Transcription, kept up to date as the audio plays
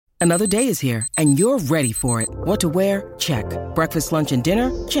Another day is here, and you're ready for it. What to wear? Check. Breakfast, lunch, and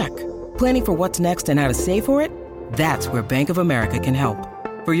dinner? Check. Planning for what's next and how to save for it? That's where Bank of America can help.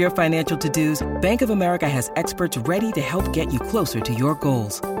 For your financial to-dos, Bank of America has experts ready to help get you closer to your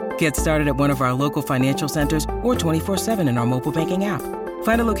goals. Get started at one of our local financial centers or 24/7 in our mobile banking app.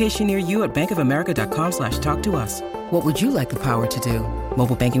 Find a location near you at bankofamerica.com/talktous. What would you like the power to do?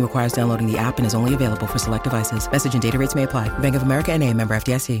 Mobile banking requires downloading the app and is only available for select devices. Message and data rates may apply. Bank of America N.A., member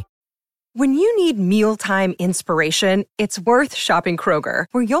FDIC. When you need mealtime inspiration, it's worth shopping Kroger,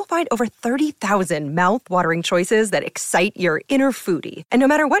 where you'll find over 30,000 mouth-watering choices that excite your inner foodie. And no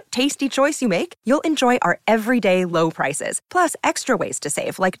matter what tasty choice you make, you'll enjoy our everyday low prices, plus extra ways to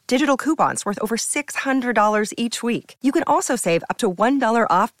save, like digital coupons worth over $600 each week. You can also save up to $1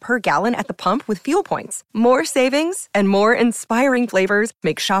 off per gallon at the pump with fuel points. More savings and more inspiring flavors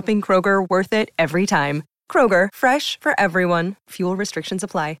make shopping Kroger worth it every time. Kroger, fresh for everyone. Fuel restrictions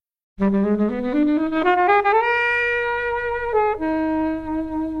apply.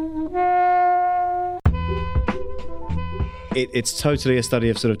 It's totally a study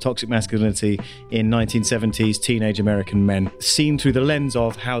of sort of toxic masculinity in 1970s teenage American men, seen through the lens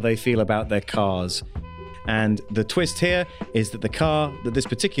of how they feel about their cars. And the twist here is that the car that this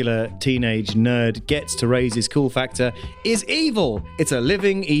particular teenage nerd gets to raise his cool factor is evil. It's a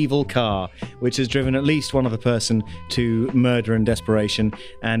living evil car, which has driven at least one other person to murder and desperation.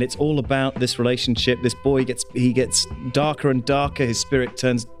 And it's all about this relationship. This boy gets darker and darker. His spirit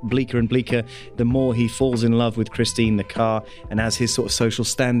turns bleaker and bleaker the more he falls in love with Christine, the car. And as his sort of social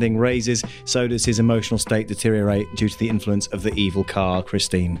standing raises, so does his emotional state deteriorate due to the influence of the evil car,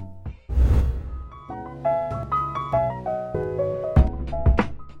 Christine.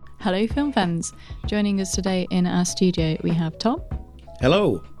 Hello, film fans. Joining us today in our studio, we have Tom.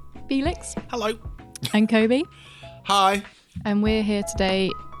 Hello. Felix. Hello. And Kobe. Hi. And we're here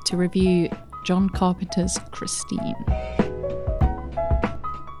today to review John Carpenter's Christine.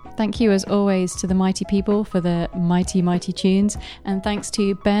 Thank you, as always, to the mighty people for the mighty, mighty tunes. And thanks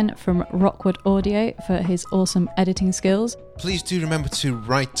to Ben from Rockwood Audio for his awesome editing skills. Please do remember to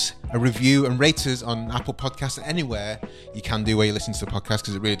write a review and rate us on Apple Podcasts, anywhere you can do where you listen to the podcast,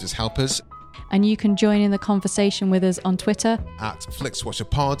 because it really does help us. And you can join in the conversation with us on Twitter at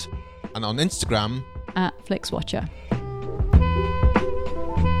FlixWatcherPod and on Instagram at FlixWatcher.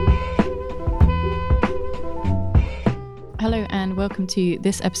 Hello and welcome to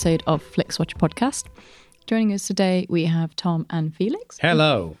this episode of FlixWatcher Podcast. Joining us today, we have Tom and Felix.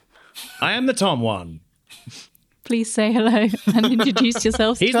 Hello. I am the Tom one. Please say hello and introduce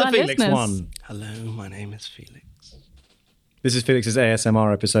yourselves He's to the our Felix listeners. one. Hello, my name is Felix. This is Felix's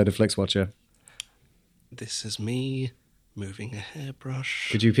ASMR episode of FlixWatcher. This is me moving a hairbrush.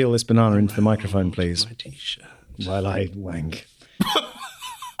 Could you peel this banana into the microphone, please? My t-shirt. While I wank.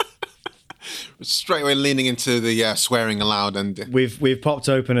 Straight away leaning into the swearing aloud, and We've popped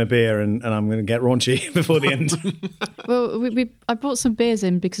open a beer and I'm going to get raunchy before the end. Well, I brought some beers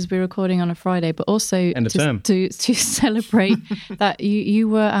in because we're recording on a Friday, but also End of term. to celebrate that you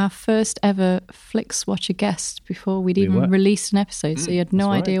were our first ever FlixWatcher guest before we'd even released an episode, so you had no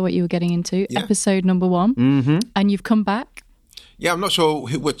idea what you were getting into. Yeah. Episode number 1, and you've come back. yeah, I'm not sure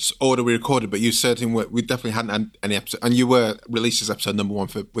which order we recorded, but you certainly we definitely hadn't had any episode, and you were released as episode number 1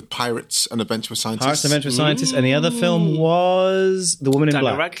 with Pirates and Adventure with Scientists. Pirates and Adventure with Scientists, and the other film was The Woman in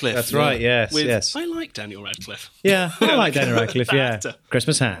Daniel Black. Radcliffe. That's right, yes. I like Daniel Radcliffe. Yeah, I like Daniel Radcliffe, yeah. Actor.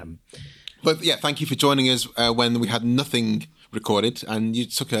 Christmas ham. But yeah, thank you for joining us when we had nothing recorded, and you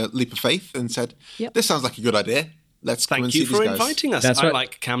took a leap of faith and said, Yep. "This sounds like a good idea. Let's come and Thank see you these for guys." inviting us. That's I right.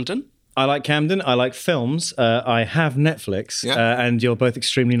 like Camden. I like Camden, I like films, I have Netflix, Yeah. and you're both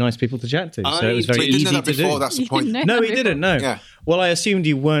extremely nice people to chat to, so it was I very We didn't easy know that to before. do. That's the You point. didn't know No, that he didn't, no. Yeah. Well, I assumed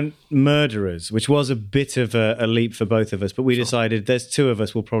you weren't murderers, which was a bit of a leap for both of us, but we decided there's two of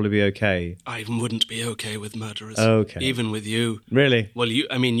us will probably be okay. I wouldn't be okay with murderers. Okay. Even with you. Really? Well,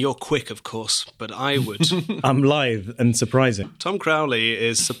 you're quick, of course, but I would. I'm lithe and surprising. Tom Crowley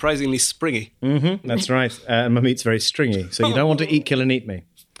is surprisingly springy. That's right. And my meat's very stringy, so you don't want to eat, kill and eat me.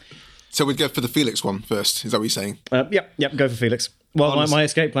 So we'd go for the Felix one first. Is that what you're saying? Yep, go for Felix. Well, my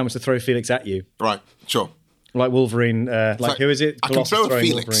escape plan was to throw Felix at you. Right. Sure. Like Wolverine, who is it? I can Colossus throw a throwing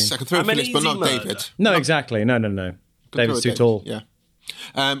Felix. Wolverine. I can throw a I'm an Felix, but easy not murder. David. No, exactly. No. David's too tall. Yeah.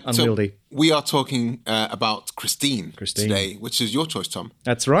 Unwieldy. So we are talking about Christine Christine. today, which is your choice, Tom.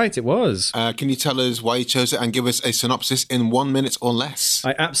 That's right, it was. Can you tell us why you chose it and give us a synopsis in 1 minute or less?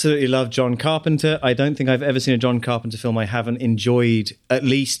 I absolutely love John Carpenter. I don't think I've ever seen a John Carpenter film I haven't enjoyed at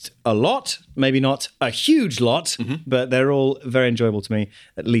least a lot. Maybe not a huge lot, but they're all very enjoyable to me,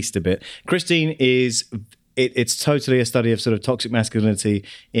 at least a bit. Christine is It's totally a study of sort of toxic masculinity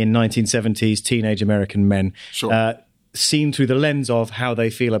in 1970s teenage American men. Sure. Seen through the lens of how they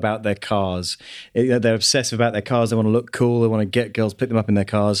feel about their cars. They're obsessive about their cars. They want to look cool. They want to get girls, pick them up in their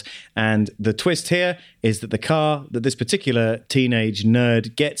cars. And the twist here is that the car that this particular teenage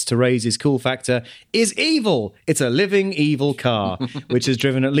nerd gets to raise his cool factor is evil. It's a living evil car, which has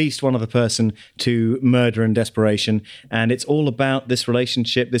driven at least one other person to murder and desperation. And it's all about this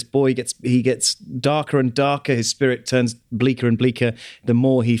relationship. This boy gets darker and darker. His spirit turns bleaker and bleaker the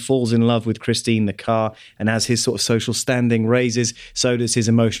more he falls in love with Christine, the car. And as his sort of social standing raises, so does his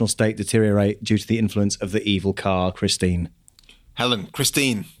emotional state deteriorate due to the influence of the evil car, Christine. Helen,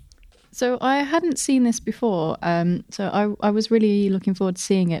 Christine. So I hadn't seen this before, so I was really looking forward to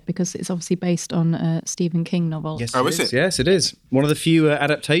seeing it because it's obviously based on a Stephen King novel. Yes, is it? Yes, it is. One of the few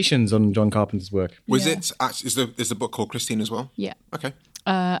adaptations on John Carpenter's work. Was it? Is the book called Christine as well? Yeah. Okay.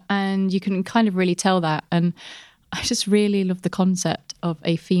 And you can kind of really tell that. And I just really love the concept of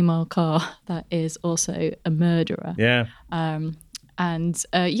a female car that is also a murderer. Yeah.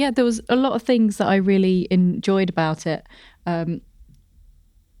 There was a lot of things that I really enjoyed about it.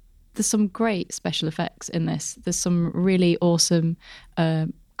 There's some great special effects in this. There's some really awesome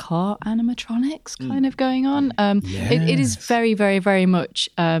car animatronics kind of going on. It is very, very, very much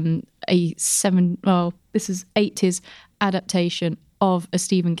this is 80s adaptation of a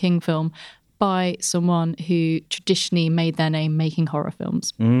Stephen King film by someone who traditionally made their name making horror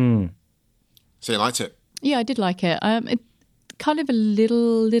films. So you liked it? Yeah, I did like it. It kind of a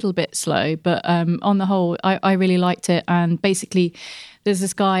little bit slow, but on the whole, I really liked it. And basically, there's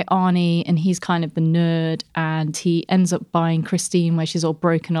this guy, Arnie, and he's kind of the nerd, and he ends up buying Christine where she's all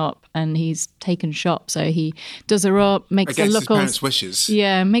broken up and he's taken shop. So he does her up, makes her look his parents' wishes.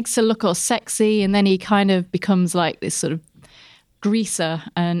 Yeah, makes her look all sexy, and then he kind of becomes like this sort of greaser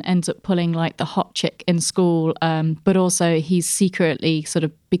and ends up pulling like the hot chick in school, but also he's secretly sort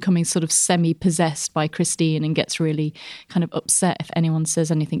of becoming sort of semi-possessed by Christine and gets really kind of upset if anyone says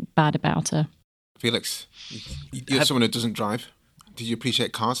anything bad about her. Felix, you're someone who doesn't drive. Did you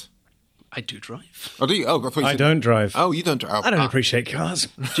appreciate cars? I do drive. Oh, do you? Oh, I don't drive. Oh, you don't drive. I don't appreciate cars.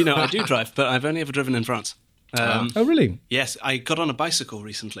 Do you know, I do drive, but I've only ever driven in France. Oh, really? Yes, I got on a bicycle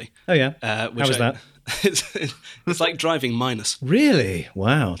recently. Oh, yeah? How was that? It's like driving minus. Really?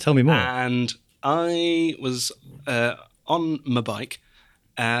 Wow. Tell me more. And I was on my bike,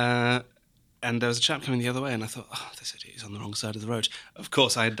 and there was a chap coming the other way, and I thought, oh, this idiot is on the wrong side of the road. Of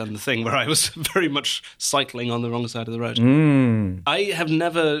course, I had done the thing where I was very much cycling on the wrong side of the road. I have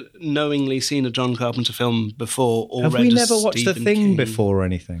never knowingly seen a John Carpenter film before or have read we a never watched Stephen The Thing King. before or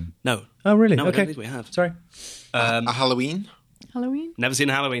anything? No. Oh, really? No, I okay. don't think we have. Sorry. A Halloween? Halloween? Never seen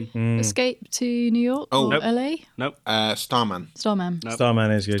Halloween. Escape to New York or nope. LA? Nope. Starman. Starman. Nope.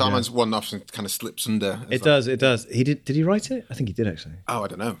 Starman is good. Starman's one often kind of slips under. It does. Did he write it? I think he did, actually. Oh, I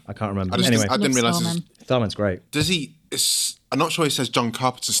don't know. I can't remember. Anyway, I Love didn't realise. Starman. Starman's great. Does he? I'm not sure he says John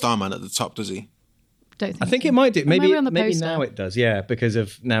Carpenter Starman at the top, does he? Don't think I think so. it might do. Maybe on the poster. now it does, yeah, because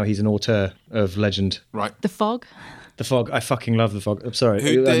of now he's an auteur of legend. Right. The Fog. The Fog. I fucking love The Fog. I'm sorry.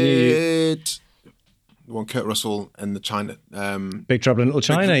 Who I knew you- did the one Kurt Russell and the China? Big Trouble in Little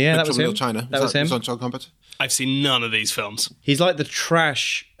China, yeah, that was him. Little China. That was him. Was on John Carpenter? I've seen none of these films. He's like the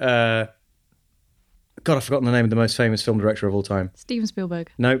trash... God, I've forgotten the name of the most famous film director of all time. Steven Spielberg.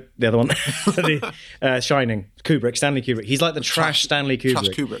 No, the other one. Shining. Kubrick, Stanley Kubrick. He's like the trash Stanley Kubrick. Trash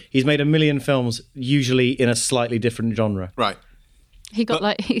Kubrick. He's made a million films, usually in a slightly different genre. Right. He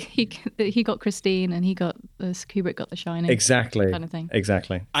got he got Christine and Kubrick got The Shining. Exactly. Kind of thing.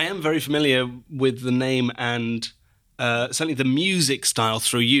 Exactly. I am very familiar with the name and certainly the music style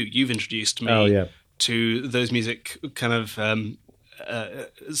through you. You've introduced me to those music kind of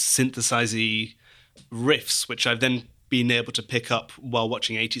synthesize-y riffs, which I've then been able to pick up while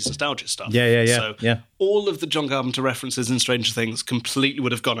watching 80s nostalgia stuff. Yeah. So all of the John Carpenter references in Stranger Things completely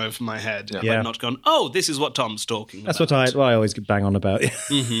would have gone over my head. Yeah. I'd not gone, oh, this is what Tom's talking That's about. what I always bang on about.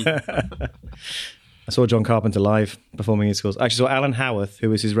 Mm-hmm. I saw John Carpenter live performing in schools. I actually saw Alan Howarth, who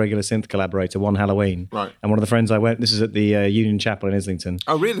was his regular synth collaborator, one Halloween. Right. And one of the friends I went, this is at the Union Chapel in Islington.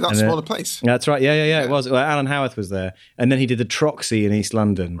 Oh, really? That's a smaller place? That's right. Yeah. It was. Well, Alan Howarth was there. And then he did the Troxy in East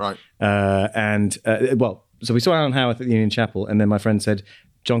London. Right. So we saw Alan Howarth at the Union Chapel, and then my friend said,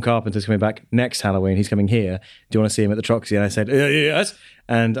 John Carpenter's coming back next Halloween. He's coming here. Do you want to see him at the Troxy? And I said, yes.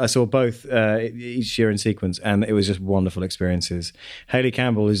 And I saw both each year in sequence, and it was just wonderful experiences. Hayley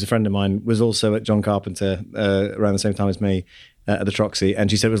Campbell, who's a friend of mine, was also at John Carpenter around the same time as me at the Troxy,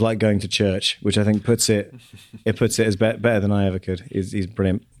 and she said it was like going to church, which I think puts it as better than I ever could. He's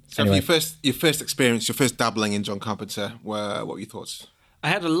brilliant. So anyway. for your first experience, your first dabbling in John Carpenter, what were your thoughts? I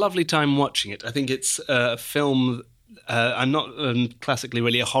had a lovely time watching it. I think it's a film. I'm not classically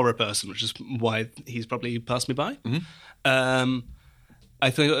really a horror person, which is why he's probably passed me by. I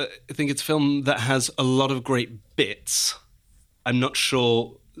think it's a film that has a lot of great bits. I'm not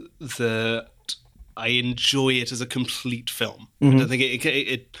sure that I enjoy it as a complete film. I don't think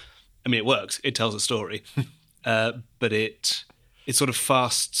it. I mean, it works. It tells a story, but it sort of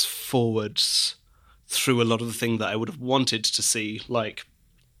fasts forwards through a lot of the thing that I would have wanted to see, like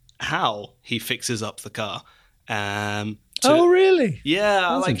how he fixes up the car. Oh, really?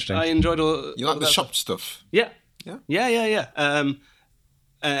 Yeah, That's interesting. I enjoyed all. You like the shop stuff? Yeah. Yeah?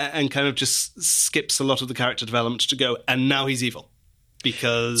 And kind of just skips a lot of the character development to go, and now he's evil.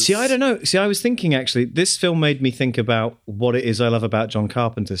 Because... See, I don't know. See, I was thinking, actually, this film made me think about what it is I love about John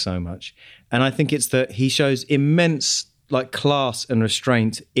Carpenter so much. And I think it's that he shows immense class and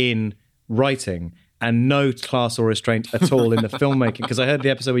restraint in writing and no class or restraint at all in the filmmaking. Because I heard the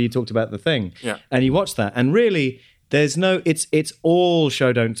episode where you talked about The Thing. Yeah. And you watched that. And really... There's no, it's all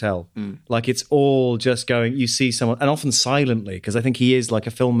show, don't tell. Like, it's all just going, you see someone, and often silently, because I think he is like a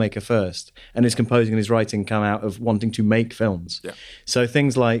filmmaker first, and his composing and his writing come out of wanting to make films. Yeah. So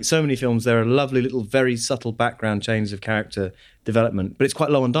things like, so many films, there are lovely little, very subtle background changes of character development, but it's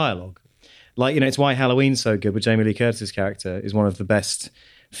quite low on dialogue. Like, it's why Halloween's so good, with Jamie Lee Curtis's character is one of the best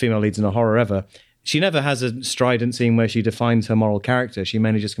female leads in a horror ever. She never has a strident scene where she defines her moral character. She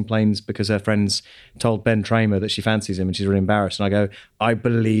mainly just complains because her friends told Ben Tramer that she fancies him and she's really embarrassed. And I go, I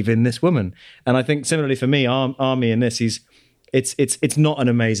believe in this woman. And I think similarly for me, Army in this, it's not an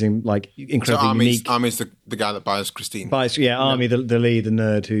amazing, incredibly unique... Army's the guy that buys Christine. Army, the lead, the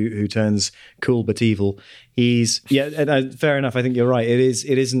nerd who turns cool but evil. He's... fair enough. I think you're right.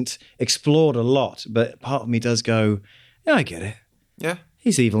 It isn't explored a lot, but part of me does go, yeah, I get it. Yeah.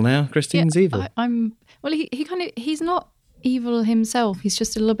 He's evil now. Christine's evil. He's not evil himself. He's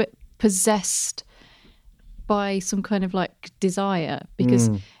just a little bit possessed by some kind of desire, because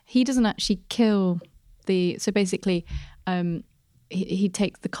he doesn't actually kill so basically the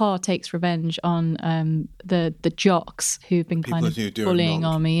car takes revenge on the jocks who've been kind of bullying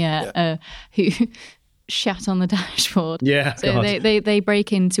Army, who shat on the dashboard. Yeah. So they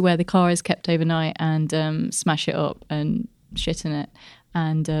break into where the car is kept overnight and smash it up and shit in it.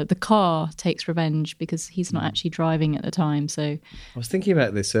 And the car takes revenge because he's not actually driving at the time. So I was thinking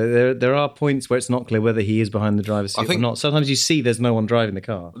about this. So there are points where it's not clear whether he is behind the driver's seat or not. Sometimes you see there's no one driving the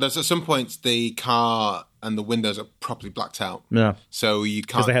car. There's at some points the car and the windows are properly blacked out. Yeah. So you can't...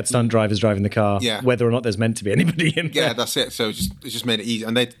 Because they had stunt drivers driving the car, whether or not there's meant to be anybody in there. Yeah, that's it. So it just made it easy.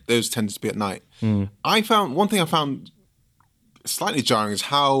 And those tended to be at night. One thing I found slightly jarring is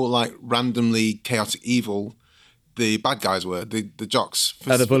how randomly chaotic evil the bad guys were, the jocks.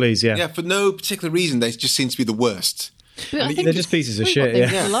 The bullies, yeah. Yeah, for no particular reason, they just seem to be the worst. But they're just pieces of shit,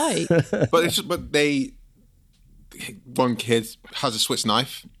 yeah. But one kid has a Swiss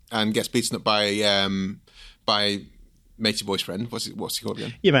knife and gets beaten up by Matey Boy's friend. What's he called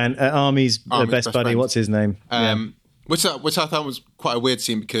again? Yeah, man. Army's best buddy. Friend. What's his name? Which I thought was quite a weird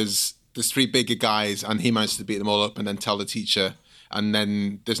scene, because there's three bigger guys and he manages to beat them all up and then tell the teacher, and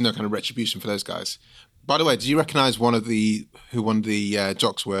then there's no kind of retribution for those guys. By the way, do you recognise who one of the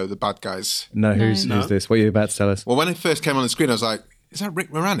jocks were, the bad guys? No, who's this? What are you about to tell us? Well, when it first came on the screen, I was like, is that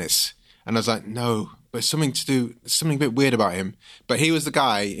Rick Moranis? And I was like, no, but it's something a bit weird about him. But he was the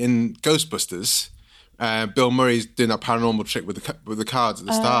guy in Ghostbusters. Bill Murray's doing that paranormal trick with the cards at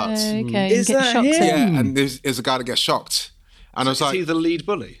the start. Okay. Is that him? Yeah, and there's a guy that gets shocked. And I was like, is he the lead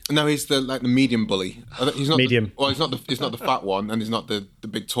bully? No, he's the medium bully. He's not medium. He's not the fat one, and he's not the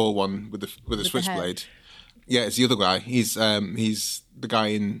big tall one with the switchblade. Yeah, it's the other guy. He's the guy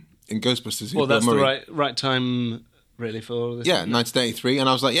in Ghostbusters. Well, that's the right time really for this. Yeah, 1983, and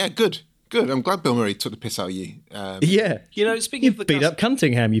I was like, yeah, good. I'm glad Bill Murray took the piss out of you. Yeah, Speaking of the beat up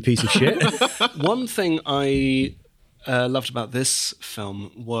Cunningham, you piece of shit. One thing I loved about this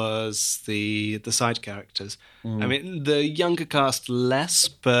film was the side characters. I mean, the younger cast less,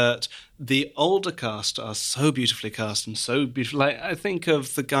 but the older cast are so beautifully cast and so beautiful. I think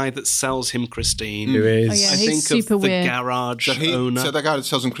of the guy that sells him Christine. Who is? Oh, yeah, I he's think super of the weird. garage owner. So the guy that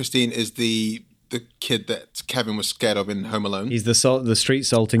sells him Christine is the kid that Kevin was scared of in Home Alone. He's the street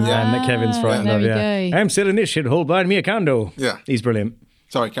salting man that Kevin's frightened of. Yeah, I'm selling this shithole, buying me a condo. Yeah, he's brilliant.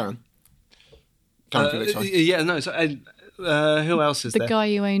 Sorry, Karen. Felix, sorry. Yeah, no. So, who else is the there?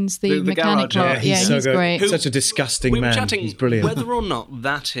 guy who owns the mechanic garage, lot. he's so he's good. great. Such a disgusting we were man. chatting He's brilliant. whether or not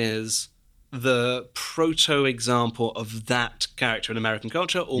that is the proto-example of that character in American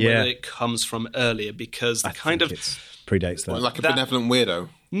culture, or whether it comes from earlier, because I think it predates that. Like a benevolent weirdo.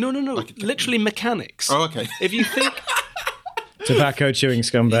 No. Literally mechanics. Oh, okay. If you think... tobacco chewing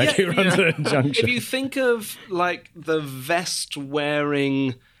scumbag who runs a junk shop. If you think of like the vest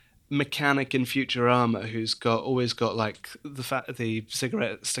wearing mechanic in Futurama who's always got like the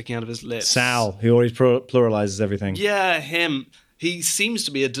cigarette sticking out of his lips. Sal, who always pluralizes everything. Yeah, him. He seems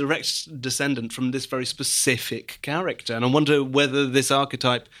to be a direct descendant from this very specific character, and I wonder whether this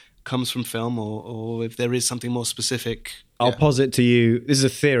archetype comes from film or if there is something more specific. I'll posit to you, this is a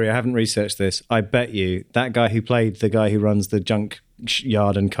theory, I haven't researched this. I bet you that guy who played the guy who runs the junk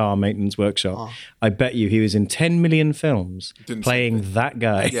yard and car maintenance workshop, I bet you he was in 10 million films playing that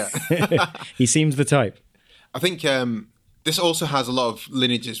guy. Yeah. He seems the type. I think this also has a lot of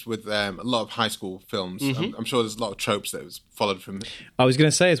lineages with a lot of high school films. I'm sure there's a lot of tropes that was followed from. I was going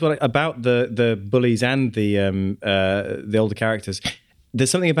to say as well about the bullies and the older characters. There's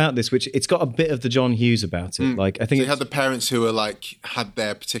something about this which it's got a bit of the John Hughes about it. Like I think so you had the parents who were like had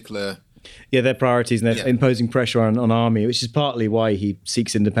their particular. Yeah, their priorities and they're imposing pressure on Army, which is partly why he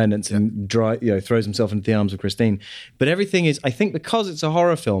seeks independence and throws himself into the arms of Christine. But everything is, I think, because it's a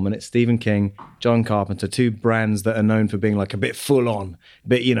horror film and it's Stephen King, John Carpenter, two brands that are known for being like a bit full on, a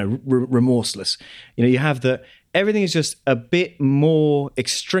bit remorseless. You have that. Everything is just a bit more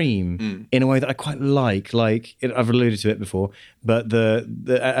extreme in a way that I quite like. Like I've alluded to it before, but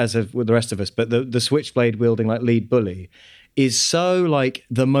as with the rest of us, but the switchblade wielding like lead bully is so like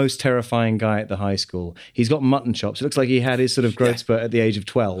the most terrifying guy at the high school. He's got mutton chops. It looks like he had his sort of growth spurt at the age of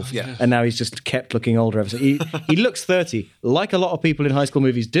 12, and now he's just kept looking older ever since. He looks 30, like a lot of people in high school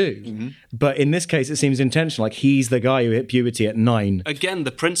movies do. But in this case, it seems intentional. Like he's the guy who hit puberty at 9. Again,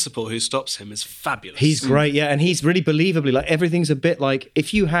 the principal who stops him is fabulous. He's great, yeah, and he's really believably like everything's a bit like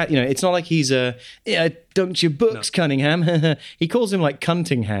if you had, it's not like he's dunked your books, Cunningham. He calls him like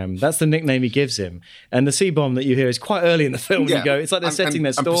Cuntingham. That's the nickname he gives him. And the C-bomb that you hear is quite early in the film. You go, it's like they're setting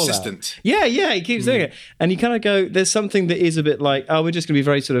their stall persistent. out. Yeah, he keeps doing it. And you kind of go, there's something that is a bit like, we're just going to be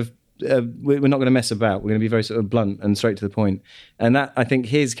very sort of, we're not going to mess about. We're going to be very sort of blunt and straight to the point. And that, I think,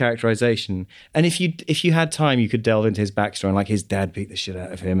 his characterization. And if you had time, you could delve into his backstory and like his dad beat the shit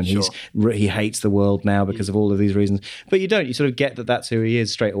out of him, and he hates the world now because of all of these reasons. But you don't. You sort of get that that's who he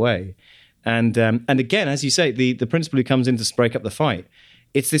is straight away. And again, as you say, the principal who comes in to break up the fight.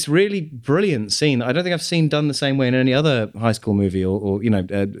 It's this really brilliant scene. I don't think I've seen done the same way in any other high school movie or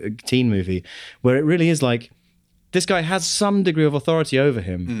teen movie, where it really is like this guy has some degree of authority over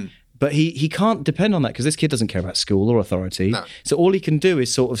him, but he can't depend on that because this kid doesn't care about school or authority. No. So all he can do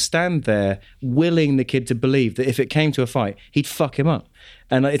is sort of stand there, willing the kid to believe that if it came to a fight, he'd fuck him up.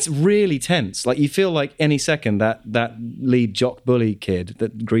 And it's really tense. Like you feel like any second that lead jock bully kid,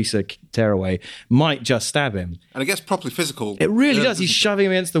 that greaser tearaway, might just stab him. And it gets properly physical. It really does. He's shoving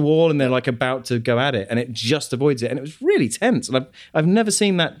him against the wall and they're like about to go at it and it just avoids it. And it was really tense. And I've never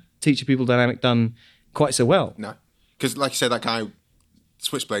seen that teacher-pupil dynamic done quite so well. No. Because like you said, that guy,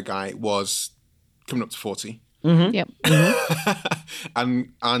 Switchblade guy, was coming up to 40. Mm-hmm. Yep.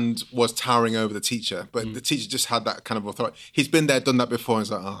 and was towering over the teacher, but the teacher just had that kind of authority. He's been there, done that before, and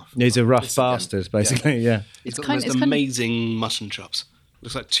he's like, he's a rough bastard, basically. Yeah. He's got the most amazing mutton chops.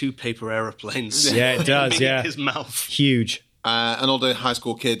 Looks like 2 paper aeroplanes. Yeah, it does. Yeah, his mouth huge. And all the high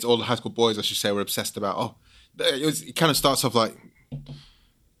school kids, all the high school boys, I should say, were obsessed about. It kind of starts off like,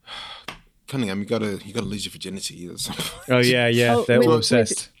 Cunningham, you gotta lose your virginity. Oh yeah, they're all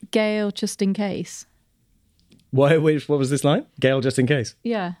obsessed. With Gail, just in case. What was this line? Gail, just in case?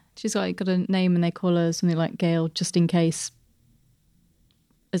 Yeah. She's got a name and they call her something like Gail, just in case,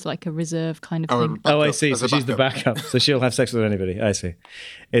 as like a reserve kind of thing. I see. So she's the backup. So she'll have sex with anybody. I see.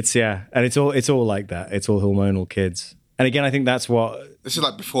 And it's all like that. It's all hormonal kids. And again, I think that's what... This is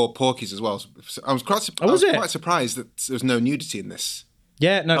like before Porky's as well. I was quite surprised that there was no nudity in this.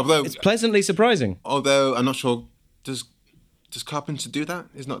 Yeah, no, it's pleasantly surprising. Although I'm not sure, does Carpenter do that?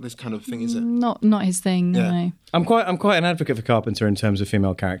 It's not this kind of thing, is it? Not his thing, no. I'm quite an advocate for Carpenter in terms of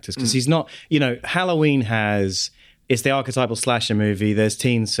female characters because he's not, Halloween it's the archetypal slasher movie. There's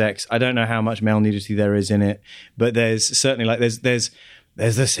teen sex. I don't know how much male nudity there is in it, but there's certainly like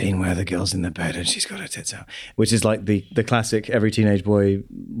there's the scene where the girl's in the bed and she's got her tits out, which is like the classic. Every teenage boy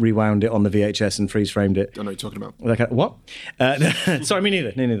rewound it on the VHS and freeze framed it. Don't know what you're talking about. Like, what? Sorry, me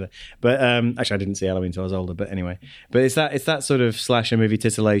neither. But actually, I didn't see Halloween until I was older. But anyway, it's that sort of slasher movie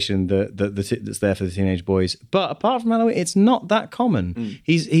titillation that's there for the teenage boys. But apart from Halloween, it's not that common.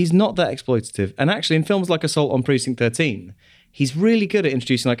 He's not that exploitative. And actually, in films like Assault on Precinct 13, he's really good at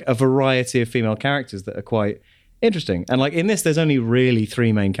introducing like a variety of female characters that are quite interesting. And like in this, there's only really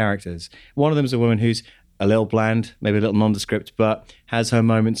 3 main characters. One of them is a woman who's a little bland, maybe a little nondescript, but has her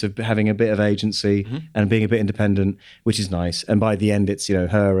moments of having a bit of agency and being a bit independent, which is nice. And by the end, it's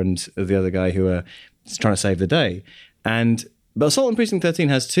her and the other guy who are trying to save the day. And But Assault on Precinct 13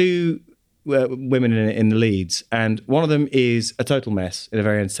 has two women in it in the leads, and one of them is a total mess in a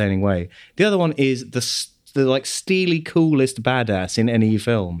very entertaining way. The other one is the like steely coolest badass in any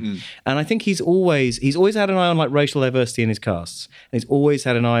film. And I think he's always had an eye on like racial diversity in his casts. And he's always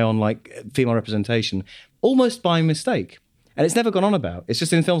had an eye on like female representation, almost by mistake. And it's never gone on about. It's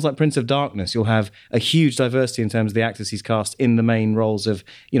just in films like Prince of Darkness, you'll have a huge diversity in terms of the actors he's cast in the main roles of,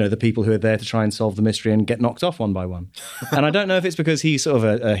 you know, the people who are there to try and solve the mystery and get knocked off one by one. And I don't know if it's because he's sort of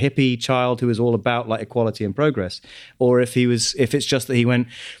a hippie child who is all about like equality and progress, or if it's just that he went,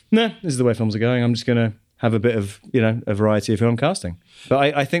 nah, this is the way films are going. I'm just going to have a bit of, you know, a variety of who I'm casting.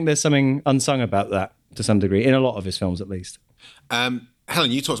 But I think there's something unsung about that to some degree, in a lot of his films at least. Helen,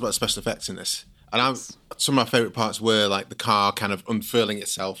 you talked about special effects in this. And some of my favourite parts were like the car kind of unfurling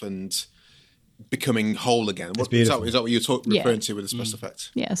itself and becoming whole again. Is that what you're referring to with the special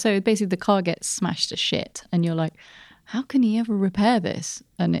effects? Yeah, so basically the car gets smashed to shit and you're like, how can he ever repair this?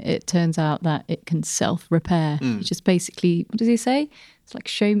 And it turns out that it can self-repair, which is basically, what does he say? It's like,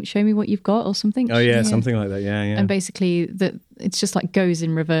 show me what you've got or something. Oh, yeah, something like that, yeah. And basically it's just like goes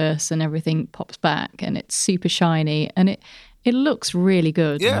in reverse and everything pops back and it's super shiny and it looks really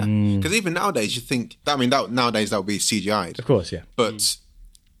good. Yeah, because even nowadays you think, nowadays that would be CGI'd. Of course, yeah. But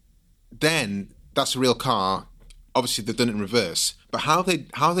then that's a real car. Obviously they've done it in reverse. But how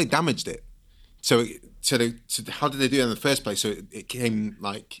have they damaged it? So how did they do it in the first place? So it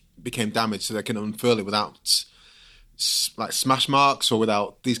became damaged so they can unfurl it without like smash marks or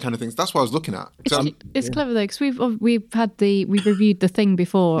without these kind of things. That's what I was looking at. It's clever though, because we've reviewed The Thing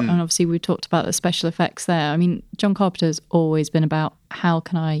before, and obviously we talked about the special effects there. I mean, John Carpenter's always been about how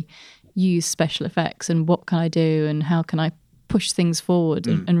can I use special effects and what can I do and how can I push things forward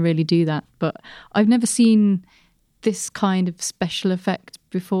and really do that. But I've never seen this kind of special effect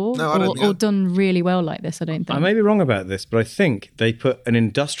before, or done really well like this. I don't think. I may be wrong about this, but I think they put an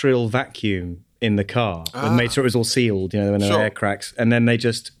industrial vacuum in the car and made sure it was all sealed, you know, when the air cracks, and then they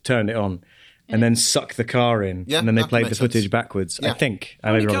just turned it on and then sucked the car in, and then they played the footage backwards. I think.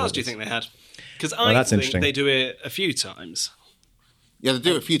 How many cars do you think they had? Because I think they do it a few times. Yeah, they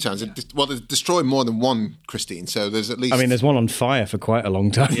do it a few times. They destroy more than one, Christine, so there's at least... I mean, there's one on fire for quite a long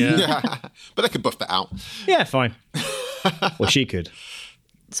time. Yeah. But they could buff that out. Yeah, fine. Well, she could.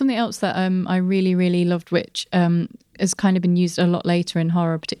 Something else that I really, really loved, which has kind of been used a lot later in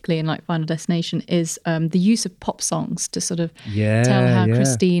horror, particularly in like Final Destination, is the use of pop songs to sort of tell how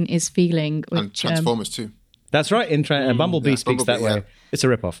Christine is feeling. Which, and Transformers too. That's right. Bumblebee speaks that way. It's a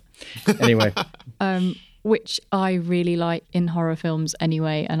rip-off. Anyway. Which I really like in horror films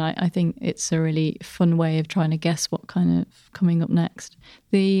anyway, and I think it's a really fun way of trying to guess what kind of coming up next.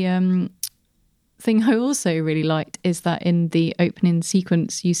 The thing I also really liked is that in the opening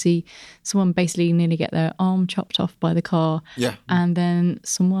sequence you see someone basically nearly get their arm chopped off by the car, and then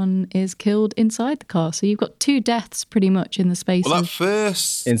someone is killed inside the car. So you've got two deaths pretty much in the space that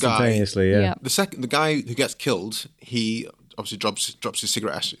first instantaneously, guy, the guy who gets killed, he obviously drops his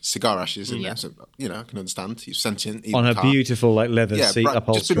cigar ashes in there, so, you know, I can understand. He's sentient. On a beautiful like leather seat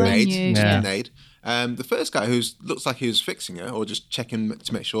upholstery. Just been made. The first guy who looks like he was fixing her or just checking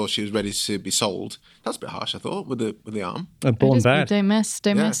to make sure she was ready to be sold, that's a bit harsh, I thought, with the arm. Born bad. Don't mess.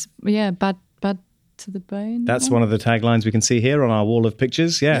 Yeah, bad to the bone. That's one of the taglines we can see here on our wall of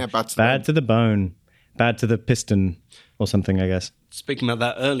pictures. Yeah, bad to the bone. Bad to the piston or something, I guess. Speaking about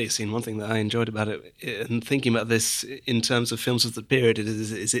that earlier scene, one thing that I enjoyed about it, and thinking about this in terms of films of the period, it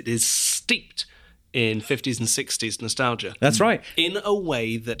is steeped in 50s and 60s nostalgia. That's right. In a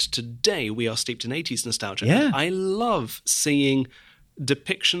way that today we are steeped in 80s nostalgia. Yeah. I love seeing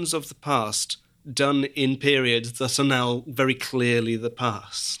depictions of the past done in periods that are now very clearly the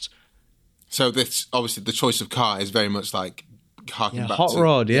past. So this, obviously, the choice of car is very much like harking back Hot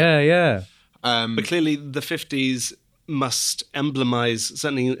Rod, yeah. But clearly the 50s must emblemize,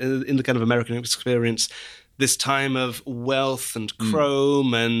 certainly in the kind of American experience, this time of wealth and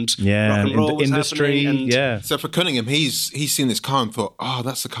chrome and rock and roll was industry. And so for Cunningham, he's seen this car and thought, oh,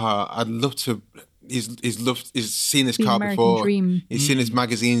 that's the car I'd love to. He's seen this car American before. Dream. He's seen his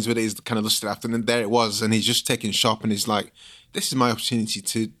magazines with it. He's kind of lusted after, and then there it was, and he's just taking shop, and he's like, this is my opportunity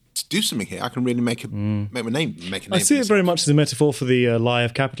to do something here. I can really make a name. I see it very much as a metaphor for the lie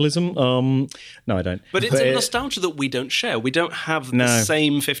of capitalism. No, I don't. But it's a nostalgia that we don't share. We don't have the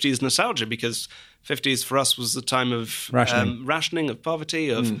same 50s nostalgia, because 50s for us was the time of rationing, of poverty,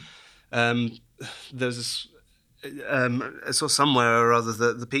 of there's this. I saw somewhere or other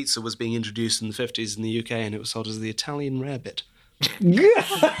that the pizza was being introduced in the 50s in the UK, and it was sold as the Italian rarebit.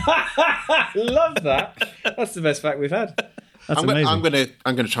 Love that. That's the best fact we've had. That's amazing. I'm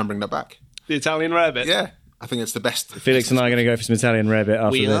gonna try and bring that back. The Italian rarebit? Yeah. I think it's the best. Felix and I are going to go for some Italian rarebit after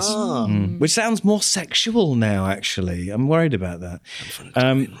We this. are. Which sounds more sexual now, actually. I'm worried about that.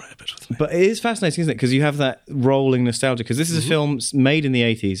 But it is fascinating, isn't it? Because you have that rolling nostalgia. Because this is a film made in the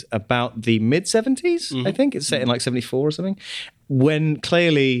 80s about the mid-70s, I think. It's set in like 74 or something. When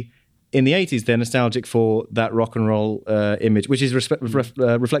clearly in the 80s they're nostalgic for that rock and roll image, which is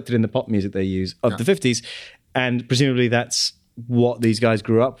reflected in the pop music they use of the 50s. And presumably that's what these guys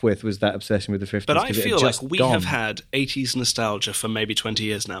grew up with, was that obsession with the 50s. But I feel like we have had 80s nostalgia for maybe 20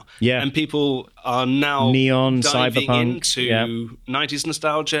 years now. Yeah. And people are now Neon, diving cyberpunk, into 90s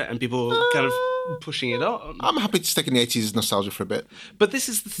nostalgia, and people are kind of pushing it on. I'm happy to stick in the 80s nostalgia for a bit. But this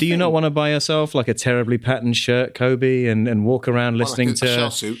is the Do thing. you not want to buy yourself like a terribly patterned shirt, Kobe, and walk around listening like a to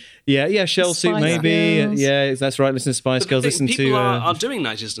shell suit. Yeah, shell suit Spice maybe. Girls. Yeah, that's right. Listen to Spice Girls. Listen People to. are doing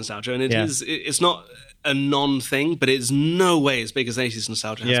 90s nostalgia, and Yeah. it's not a non-thing, but it's no way as big as 80s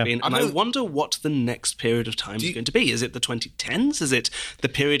nostalgia has Yeah. been. And I wonder what the next period of time is going to be. Is it the 2010s? Is it the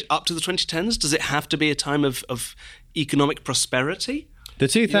period up to the 2010s? Does it have to be a time of economic prosperity? The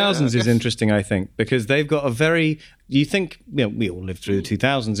 2000s is interesting, I think, because they've got a very. You think, we all lived through the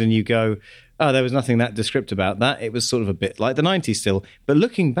 2000s, and you go, oh, there was nothing that descriptive about that. It was sort of a bit like the 90s still. But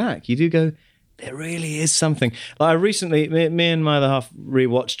looking back, you do go, there really is something. Like I recently, me and my other half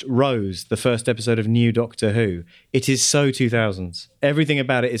rewatched Rose, the first episode of New Doctor Who. It is so 2000s. Everything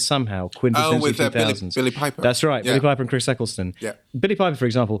about it is somehow quintessentially with 2000s. Billy Piper. That's right, Yeah. Billy Piper and Chris Eccleston. Yeah. Billy Piper, for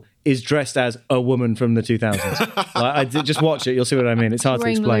example, is dressed as a woman from the 2000s. Just watch it, you'll see what I mean. It's hard to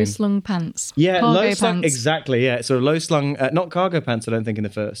Wearing explain. low-slung pants. Yeah, Cargo low slung. pants. Exactly. Yeah, sort of low slung. Not cargo pants. I don't think in the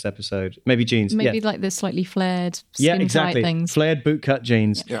first episode. Maybe jeans. Maybe yeah. like the slightly flared, Yeah, skin-tight exactly. things. Flared bootcut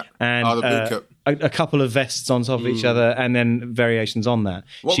jeans. Yeah. and the boot cut. a couple of vests on top of each other, and then variations on that.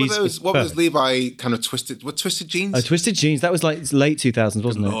 What She's was perfect. Levi kind of twisted? What twisted jeans? Oh, twisted jeans. That was like late 2000s,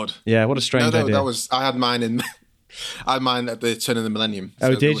 wasn't it? Lord. Yeah. What a strange no, idea. that was. I had mine in. I had mine at the turn of the millennium.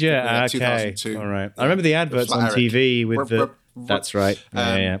 Oh, So did we you? were at Okay. 2002. All right. I remember the adverts Flat on Eric. TV with the. Rup. That's right.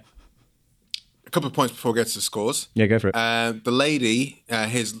 Yeah. A couple of points before we get to the scores. Yeah, go for it. The lady,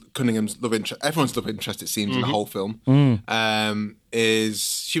 Cunningham's love interest, everyone's love interest, it seems, in the whole film,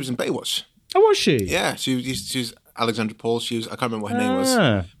 she was in Baywatch. Oh, was she? Yeah, she was Alexandra Paul. I can't remember what her name Ah.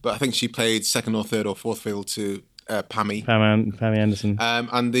 was, but I think she played second or third or fourth fiddle to Pammy. Pammy Anderson.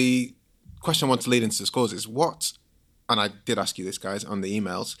 And the question I want to lead into the scores is what, and I did ask you this, guys, on the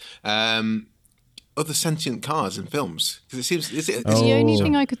emails, other sentient cars in films? Because it seems... The only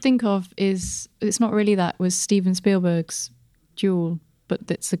thing I could think of is, it's not really that, was Steven Spielberg's Duel, but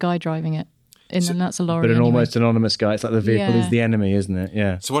it's the guy driving it. And then that's a lorry. But an anyway. almost anonymous guy. It's like the vehicle Yeah. is the enemy, isn't it?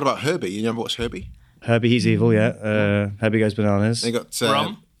 Yeah. So what about Herbie? You never watched Herbie? Herbie, he's evil, yeah. Herbie Goes Bananas. They got...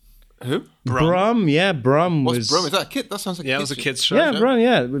 Brum? Who? Brum, yeah. Brum What's was... Brum? Is that a kid? That sounds like Yeah, a it was a kid's kid's show. Yeah, Brum,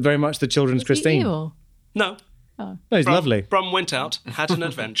 yeah. Very much the children's Is he Christine. evil? No. No, he's Brum, lovely. Brum went out, had an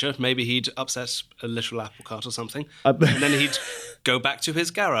adventure. Maybe he'd upset a literal apple cart or something. And then he'd go back to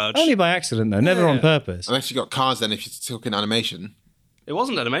his garage. Only by accident, though. Never on purpose. Unless you got cars then, if you're talking animation. It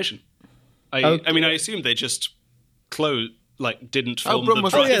wasn't animation. I mean, I assumed they just didn't film Brum the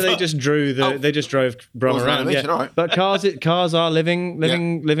was- Oh yeah, driver. they just drew the. They just drove Brum Wasn't around. animation, Yeah. all right. But cars are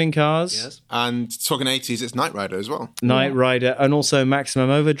living cars. Yes. And talking 80s, it's Knight Rider as well. Knight Rider, and also Maximum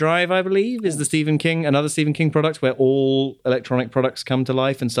Overdrive, I believe, is another Stephen King product where all electronic products come to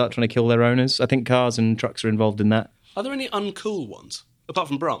life and start trying to kill their owners. I think cars and trucks are involved in that. Are there any uncool ones apart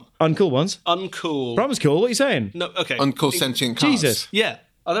from Brum? Uncool ones. Uncool. Brum's cool. What are you saying? No. Okay. Uncool sentient cars. Jesus. Yeah.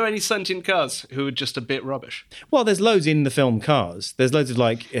 Are there any sentient cars who are just a bit rubbish? Well, there's loads in the film Cars. There's loads of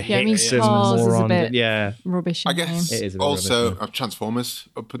hits I mean, and Cars is a morons. bit- Yeah. Rubbish. I in the guess name. It is a bit also rubbish, of Transformers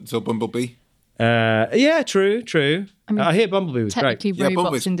up until Bumblebee. Yeah, true. I hear Bumblebee was great. Technically, Yeah, robots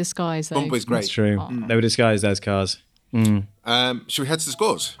Bumblebee's- in disguise, though. Bumblebee's great. That's true. They were disguised as cars. Should we head to the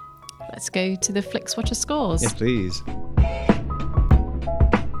scores? Let's go to the FlixWatcher scores. Yes, please.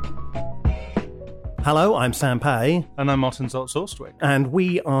 Hello, I'm Sam Pay, And I'm Martin Zoltz-Orstwick. and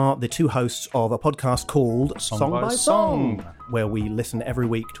we are the two hosts of a podcast called Song by Song, where we listen every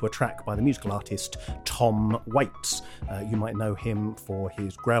week to a track by the musical artist Tom Waits. You might know him for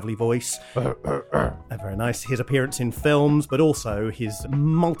his gravelly voice, very nice, his appearance in films, but also his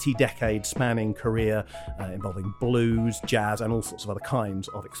multi-decade spanning career involving blues, jazz, and all sorts of other kinds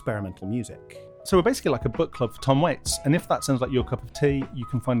of experimental music. So we're basically like a book club for Tom Waits. And if that sounds like your cup of tea, you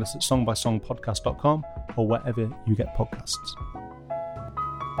can find us at songbysongpodcast.com or wherever you get podcasts.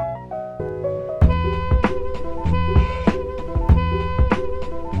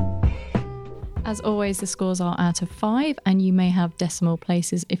 As always, the scores are out of 5, and you may have decimal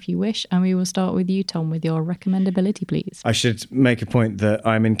places if you wish. And we will start with you, Tom, with your recommendability, please. I should make a point that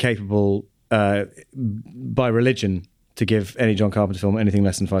I'm incapable by religion to give any John Carpenter film anything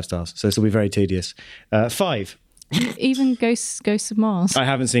less than 5 stars. So this will be very tedious. 5. Even Ghosts of Mars. I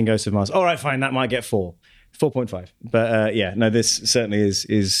haven't seen Ghosts of Mars. All right, fine. That might get 4. 4.5. But this certainly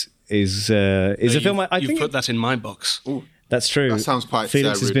is a film. I think put that in my box. Ooh, that's true. That sounds quite.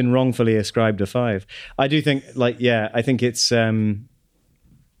 Felix has been wrongfully ascribed a 5. I do think, I think it's.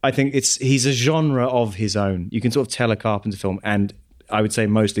 He's a genre of his own. You can sort of tell a Carpenter film, and I would say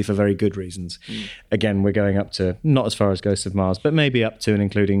mostly for very good reasons. Again, we're going up to not as far as Ghosts of Mars, but maybe up to and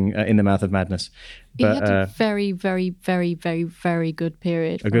including In the Mouth of Madness. But, he had a very, very, very, very, very good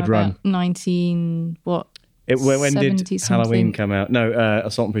period. A good run. 19 what? When did 70 Halloween come out? No,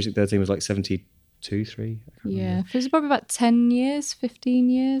 Assault on Precinct 13 was like 72, 3. Yeah, it was probably about 10 years, 15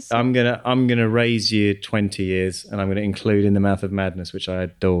 years. I'm gonna raise you 20 years, and I'm gonna include In the Mouth of Madness, which I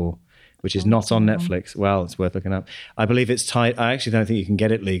adore, which is not on Netflix. Well, it's worth looking up. I believe it's tied. I actually don't think you can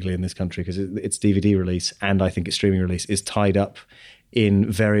get it legally in this country because its DVD release and I think its streaming release is tied up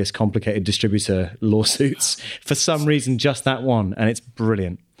in various complicated distributor lawsuits for some reason. Just that one, and it's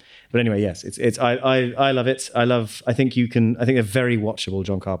brilliant. But anyway, yes, I love it. I think they're very watchable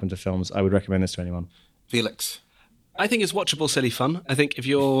John Carpenter films. I would recommend this to anyone. Felix. I think it's watchable, silly fun. I think if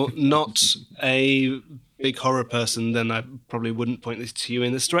you're not a big horror person, then I probably wouldn't point this to you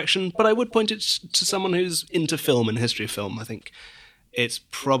in this direction, but I would point it to someone who's into film and history of film. I think it's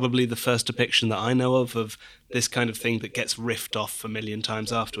probably the first depiction that I know of this kind of thing that gets riffed off a million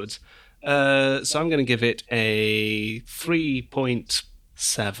times afterwards. So I'm going to give it a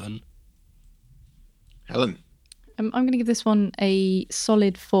 3.7. Helen. I'm going to give this one a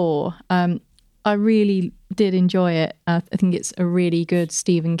solid 4. I really did enjoy it. I think it's a really good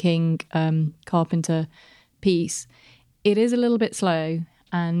Stephen King Carpenter piece. It is a little bit slow,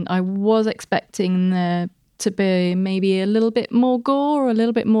 and I was expecting there to be maybe a little bit more gore or a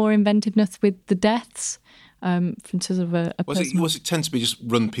little bit more inventiveness with the deaths. From sort of a was it tend to be just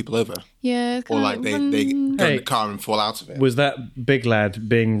run people over? Yeah, or like they go in the car and fall out of it. Was that big lad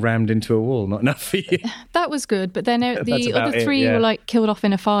being rammed into a wall not enough for you? That was good, but then the other 3 were like killed off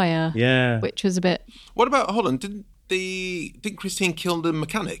in a fire. Yeah, which was a bit. What about Holland? Didn't Christine kill the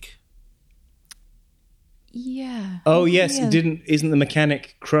mechanic? Yeah. Oh yes, yeah. Isn't the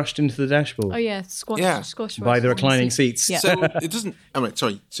mechanic crushed into the dashboard? Oh yeah, squash by the reclining seats. Yeah. So it doesn't. I'm right.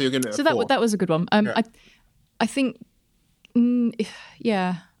 Sorry. So you're going to. So that was a good one. I think,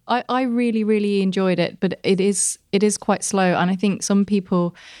 I really, really enjoyed it, but it is quite slow, and I think some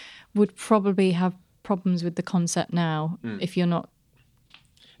people would probably have problems with the concept now if you're not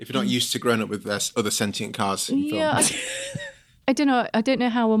used to growing up with other sentient cars in film. Yeah, I don't know. I don't know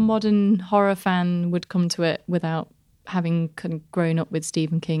how a modern horror fan would come to it without having kind of grown up with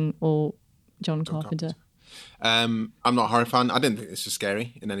Stephen King or John Carpenter. I'm not a horror fan. I didn't think this was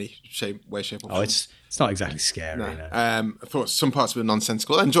scary in any way, shape, or form. Oh, it's not exactly scary. No. No. I thought some parts were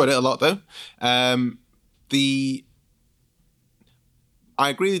nonsensical. I enjoyed it a lot, though. I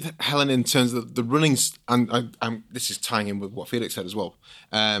agree with Helen in terms of the runnings, and this is tying in with what Felix said as well.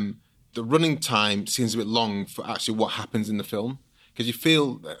 The running time seems a bit long for actually what happens in the film. Because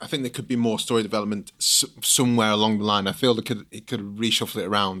I think there could be more story development somewhere along the line. I feel it could reshuffle it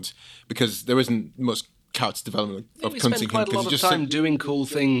around because there isn't much character development of Hunting. We spend quite a lot of time doing cool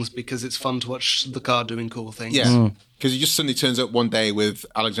things because it's fun to watch the car doing cool things. Yeah, because he just suddenly turns up one day with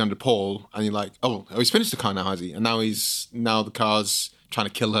Alexander Paul, and you're like, oh, he's finished the car now, has he? And now the car's trying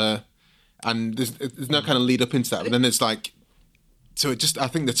to kill her, and there's no kind of lead up into that. But then it's like, so I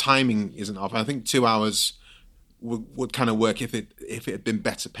think the timing isn't off. I think 2 hours would kind of work if it had been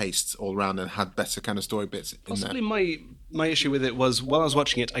better paced all around and had better kind of story bits in Possibly there. my issue with it was while I was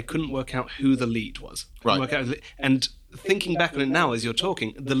watching it, I couldn't work out who the lead was. Right. And thinking back on it now as you're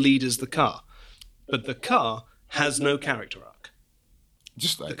talking, the lead is the car. But the car has no character arc.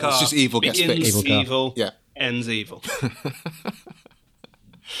 Just like, the car it's just evil gets fixed. Evil, yeah. Ends evil.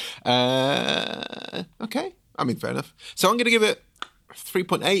 Okay. I mean, fair enough. So I'm going to give it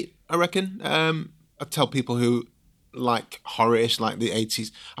 3.8, I reckon. I tell people who like horror-ish, like the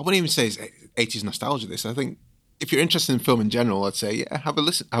 80s. I wouldn't even say it's 80s nostalgia, this. I think if you're interested in film in general, I'd say, yeah, have a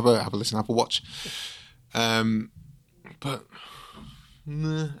listen, have a watch. But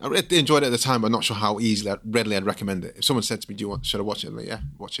I really enjoyed it at the time, but I'm not sure how readily I'd recommend it. If someone said to me, should I watch it? I'm like, yeah,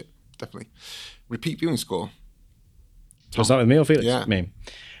 watch it. Definitely. Repeat viewing score. Tom. Start with me or Felix? Yeah. Me.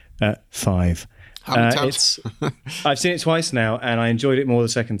 5. How many times? I've seen it twice now, and I enjoyed it more the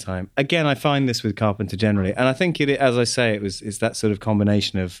second time. Again, I find this with Carpenter generally, and I think it, as I say, is that sort of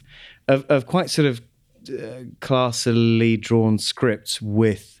combination of quite sort of classily drawn scripts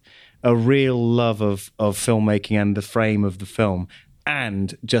with a real love of filmmaking and the frame of the film,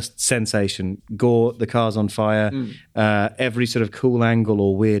 and just sensation. Gore, the car's on fire, every sort of cool angle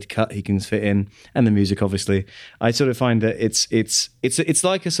or weird cut he can fit in, and the music, obviously. I sort of find that it's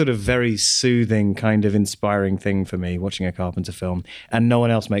like a sort of very soothing, kind of inspiring thing for me, watching a Carpenter film, and no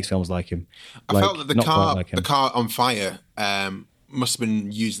one else makes films like him. I felt that the car on fire must have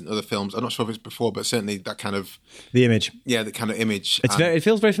been used in other films. I'm not sure if it's before, but certainly that kind of... The image. Yeah, the kind of image. It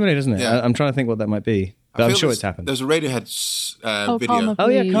feels very familiar, doesn't it? Yeah. I'm trying to think what that might be. But I'm sure it's happened. There's a Radiohead video. Karma Oh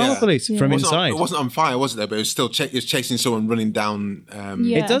yeah, Police. Karma Police from inside. It wasn't on fire, was it? Though, but it was still it was chasing someone running down.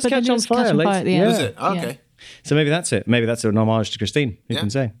 Yeah, It does but catch on fire at the later. end. Yeah. Was it? Oh, okay. So maybe that's it. Maybe that's an homage to Christine. Who can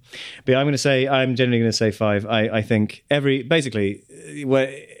say? But I'm generally going to say 5. I think basically,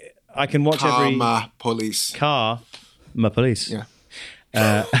 where I can watch Karma Police. Karma Police. Yeah.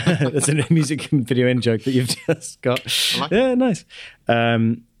 That's a music video in joke that you've just got. Yeah, nice.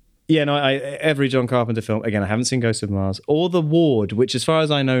 Every John Carpenter film, again, I haven't seen Ghost of Mars or The Ward, which as far as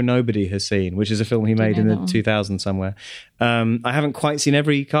I know, nobody has seen, which is a film he made in the 2000s somewhere. I haven't quite seen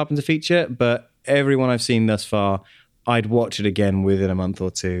every Carpenter feature, but every one I've seen thus far, I'd watch it again within a month or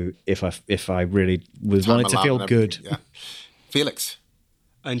two if I really wanted to feel good. Yeah. Felix.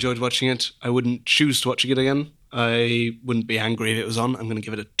 I enjoyed watching it. I wouldn't choose to watch it again. I wouldn't be angry if it was on. I'm going to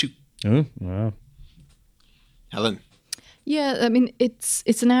give it a 2. Oh, wow. Helen. Yeah, I mean it's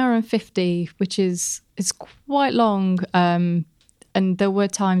an hour and 50, which is quite long. And there were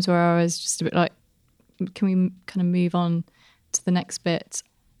times where I was just a bit like, can we kind of move on to the next bit?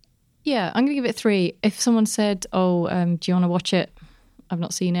 Yeah, I'm going to give it 3. If someone said, "Oh, do you want to watch it?" I've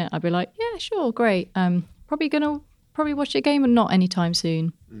not seen it. I'd be like, "Yeah, sure, great." Probably watch it again, but not anytime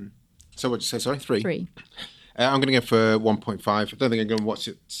soon. So what'd you say? Sorry, 3. 3. I'm going to go for 1.5. I don't think I'm going to watch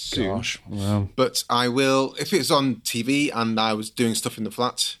it soon. Gosh, wow. But I will, if it's on TV and I was doing stuff in the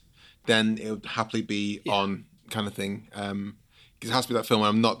flat, then it would happily be on kind of thing. Because it has to be that film where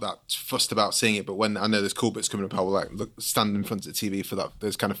I'm not that fussed about seeing it, but when I know there's cool bits coming up, I will stand in front of the TV for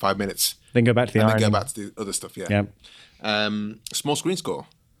those kind of 5 minutes. Then go back to the and ironing. then go back to the other stuff, yeah. Small screen score.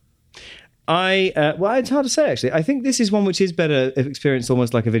 It's hard to say, actually. I think this is one which is better if experienced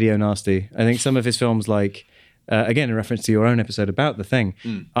almost like a video nasty. I think some of his films, like, again, in reference to your own episode about The Thing,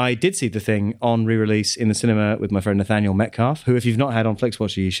 I did see The Thing on re-release in the cinema with my friend Nathaniel Metcalf, who, if you've not had on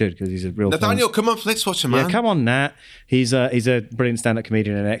Flixwatcher, you should, because he's a real Nathaniel, come on, Flixwatcher, man. Yeah, come on, Nat. He's a brilliant stand-up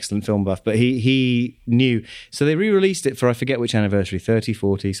comedian and an excellent film buff, but he knew. So they re-released it for, I forget which anniversary, 30,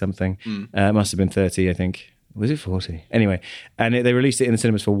 40, something. It must have been 30, I think. Was it 40? Anyway, and they released it in the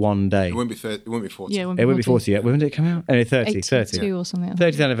cinemas for one day. It wouldn't be 30. It wouldn't be 40. Yeah, It wouldn't be 40 yet. When did it come out? Anyway, 30. 82 or something.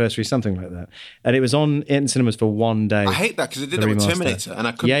 30th anniversary, something like that. And it was on in cinemas for one day. I hate that because they did that with Terminator, and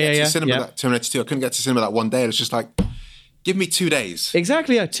I couldn't get to cinema that Terminator 2. I couldn't get to cinema that one day. It was just like, give me 2 days.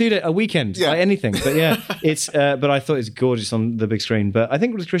 Exactly, yeah, 2 days, a weekend, like anything. But yeah, it's. But I thought it's gorgeous on the big screen. But I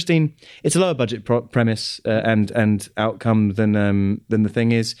think with Christine, it's a lower budget premise and outcome than The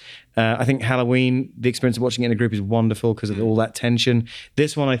Thing is. I think Halloween, the experience of watching it in a group is wonderful because of all that tension.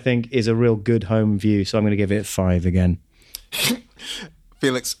 This one, I think, is a real good home view, so I'm going to give it 5 again.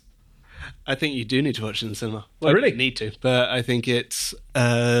 Felix. I think you do need to watch it in the cinema. Well, really? You need to, but I think it's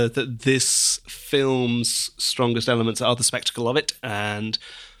that this film's strongest elements are the spectacle of it, and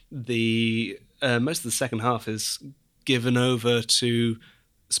the most of the second half is given over to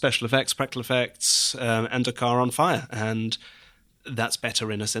special effects, practical effects, and a car on fire, and that's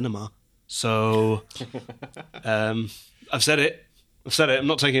better in a cinema. So I've said it. I'm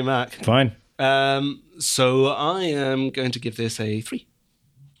not taking it back. Fine. So I am going to give this a 3.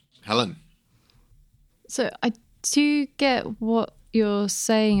 Helen. So I do get what you're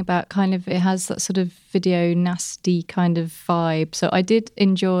saying about kind of it has that sort of video nasty kind of vibe. So I did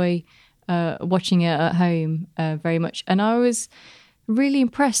enjoy watching it at home very much. And I was really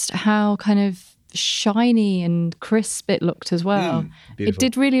impressed how kind of shiny and crisp it looked as well. It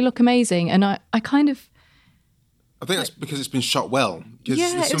did really look amazing. And I kind of... I think that's because it's been shot well.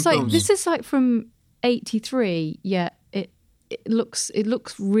 Yeah, it was like, this is like from 83, yet it looks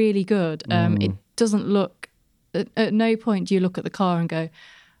really good. It doesn't look... At no point do you look at the car and go,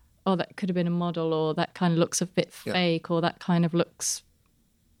 oh, that could have been a model, or that kind of looks a bit fake, or that kind of looks,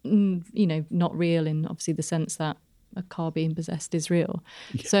 not real in obviously the sense that a car being possessed is real.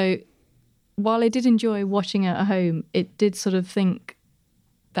 Yeah. So while I did enjoy watching it at home, it did sort of think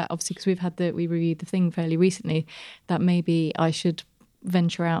that obviously because we reviewed The Thing fairly recently, that maybe I should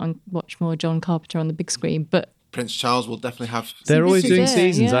venture out and watch more John Carpenter on the big screen. But Prince Charles will definitely have... They're always doing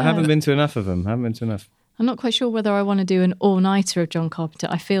seasons. Yeah. I haven't been to enough of them. I'm not quite sure whether I want to do an all-nighter of John Carpenter.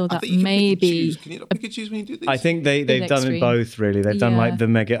 I feel that maybe... Can you not pick and choose when you do these? I think they've done extreme. it both, really. They've done like the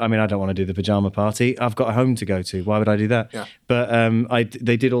mega... I mean, I don't want to do the pyjama party. I've got a home to go to. Why would I do that? Yeah. But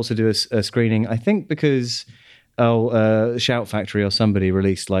they did also do a screening, I think because... Shout Factory or somebody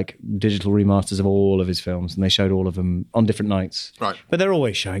released like digital remasters of all of his films, and they showed all of them on different nights. Right. But they're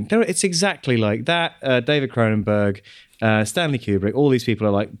always showing. It's exactly like that. David Cronenberg, Stanley Kubrick, all these people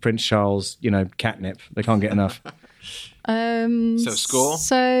are like Prince Charles, catnip. They can't get enough. So score?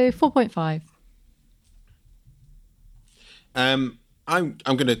 So 4.5. I'm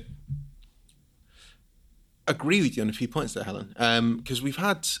going to agree with you on a few points there, Helen, because we've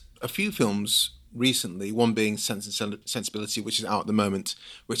had a few films recently, one being Sense and Sensibility, which is out at the moment,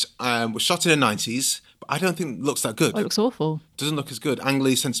 which was shot in the 90s, but I don't think it looks that good. Oh, it looks awful. Doesn't look as good. Ang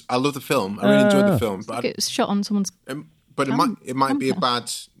Lee, I love the film. I really enjoyed the film. But It was shot on someone's... but it might be a bad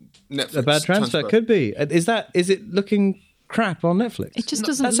Netflix A bad transfer could be. Is it looking crap on Netflix? It just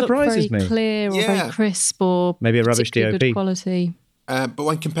doesn't that look very surprises me. clear or Yeah. very crisp or Maybe a rubbish particularly DOP. good quality. But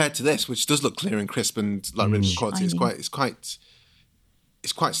when compared to this, which does look clear and crisp and like really good quality,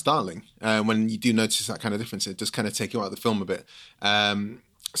 it's quite startling when you do notice that kind of difference. It does kind of take you out of the film a bit.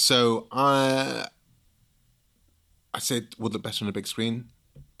 So I said would look better on a big screen,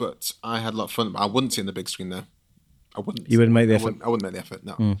 but I had a lot of fun. I wouldn't see on the big screen though. I wouldn't. You wouldn't make the effort? I wouldn't make the effort.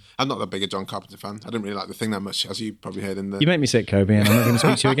 No, I'm not that big a John Carpenter fan. I didn't really like The Thing that much, as you probably heard in the. You make me sick, Kobe, and I'm not going to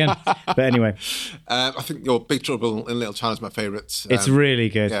speak to you again. But anyway, I think your Big Trouble in Little China is my favourite. it's really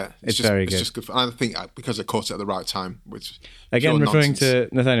good. Yeah, it's very good. It's just good. And I think because I caught it at the right time, which Again, pure referring nonsense.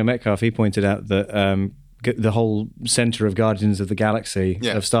 to Nathaniel Metcalf, he pointed out that the whole centre of Guardians of the Galaxy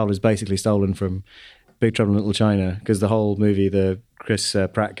of Star Wars is basically stolen from Big Trouble in Little China, because the whole movie, the Chris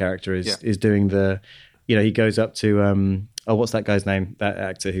Pratt character is doing the, he goes up to what's that guy's name? That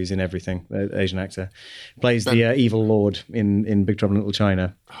actor who's in everything, the Asian actor, plays the evil lord in Big Trouble in Little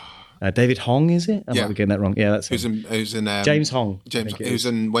China. David Hong, is it? I might be getting that wrong. Yeah, that's him. Who's in James Hong. Who's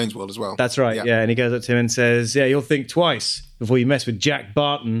in Wayne's World as well. That's right. Yeah, and he goes up to him and says, "Yeah, you'll think twice before you mess with Jack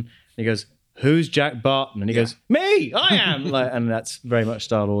Barton." And he goes, "Who's Jack Barton?" And he goes, "Me, I am." And that's very much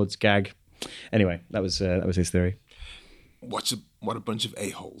Star-Lord's gag. Anyway, that was his theory. What a bunch of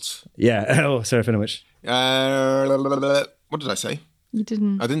a-holes. Yeah. Oh, Serafinovich. What did I say? You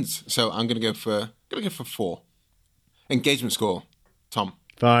didn't. I didn't. So I'm going to go for 4. Engagement score, Tom.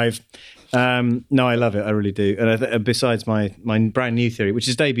 5. No, I love it. I really do. And besides my brand new theory, which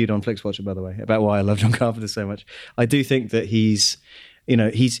is debuted on Flixwatcher, by the way, about why I love John Carpenter so much, I do think that he's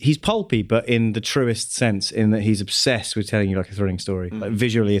pulpy, but in the truest sense, in that he's obsessed with telling you like a thrilling story, like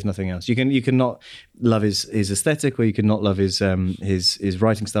visually, if nothing else. You can not love his aesthetic, or you can not love his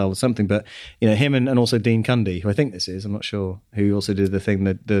writing style or something. But him and also Dean Cundy, who I think this is, I'm not sure, who also did the thing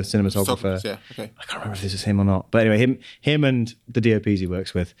that the cinematographer. Yeah, okay. I can't remember if this is him or not. But anyway, him and the DOPs he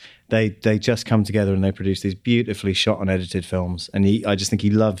works with, they just come together and they produce these beautifully shot and edited films. And I just think he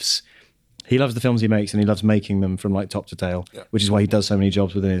loves the films he makes, and he loves making them from like top to tail, which is why he does so many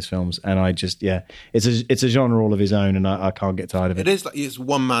jobs within his films. And I just, it's a genre all of his own, and I can't get tired of it. It is like he's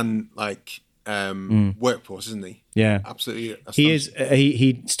one man workforce, isn't he? Yeah, absolutely. He is.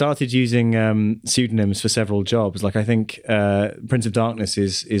 He started using pseudonyms for several jobs. Like I think Prince of Darkness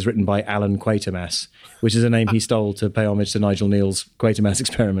is written by Alan Quatermass, which is a name he stole to pay homage to Nigel Neal's Quatermass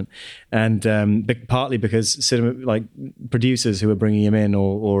Experiment, and partly because cinema producers who were bringing him in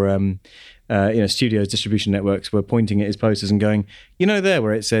or studios, distribution networks were pointing at his posters and going, there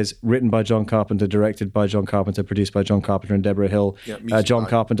where it says written by John Carpenter, directed by John Carpenter, produced by John Carpenter and Deborah Hill, John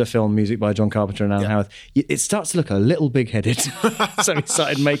Carpenter film, music by John Carpenter and Alan Howarth. It starts to look a little big-headed. So he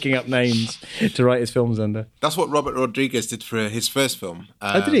started making up names to write his films under. That's what Robert Rodriguez did for his first film.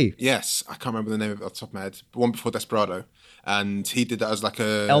 Did he? Yes. I can't remember the name of it off the top of my head. The one before Desperado. And he did that as like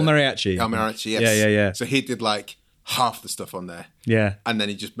a... El Mariachi. El Mariachi, yes. Yeah. So he did like half the stuff on there. Yeah. And then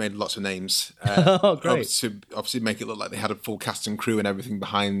he just made lots of names. Oh, great. To obviously make it look like they had a full cast and crew and everything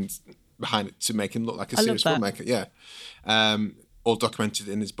behind it to make him look like a serious filmmaker. Yeah. All documented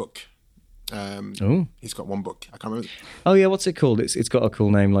in his book. He's got one book. I can't remember. Oh, yeah. What's it called? It's got a cool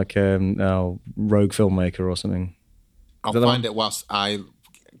name, like Rogue Filmmaker or something. I'll find it whilst I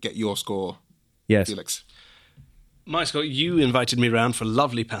get your score, yes. Felix. My score, you invited me round for a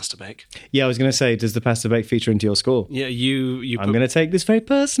lovely pasta bake. Yeah, I was going to say, does the pasta bake feature into your score? Yeah, you I'm going to take this very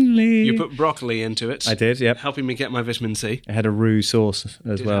personally. You put broccoli into it. I did, yep. Helping me get my vitamin C. It had a roux sauce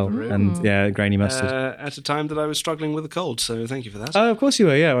as well. And grainy mustard. At a time that I was struggling with a cold, so thank you for that. Oh, of course you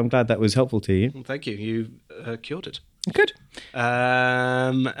were, yeah. I'm glad that was helpful to you. Well, thank you. You cured it. Good.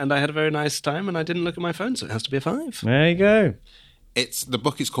 And I had a very nice time, and I didn't look at my phone, so it has to be a 5. There you go. The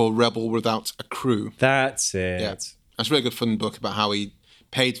book is called Rebel Without a Crew. That's it. Yeah, it's a really good fun book about how he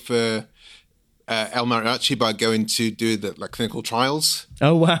paid for El Mariachi by going to do the clinical trials.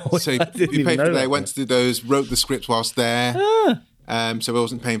 Oh wow! So he paid for that. Went to do those, wrote the script whilst there. So he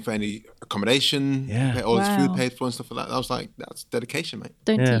wasn't paying for any accommodation. Yeah. All his food paid for and stuff like that. I was like, that's dedication, mate.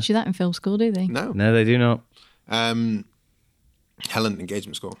 Don't teach you that in film school, do they? No, they do not. Helen,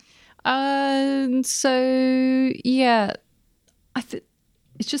 engagement score. So yeah, it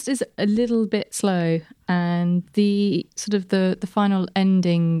just is a little bit slow, and the sort of the final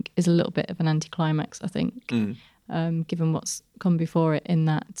ending is a little bit of an anticlimax, I think, given what's come before it. In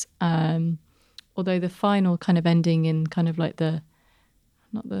that, although the final kind of ending in kind of like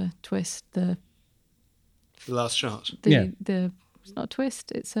not the twist, the last shot. It's not a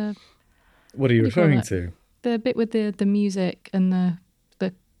twist. It's a. What are you referring to? The bit with the music and the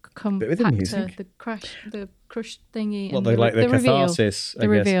compactor, the crush thingy. Well, and they like the reveal. catharsis. The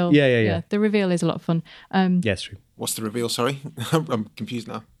reveal. Yeah. The reveal is a lot of fun. Yes, true. What's the reveal? Sorry, I'm confused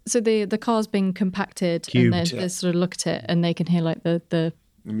now. So the car's being compacted, Cubed. and they sort of look at it, and they can hear like the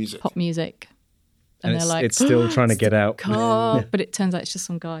music, pop music, and they're like, it's still trying to get out. Car, but it turns out it's just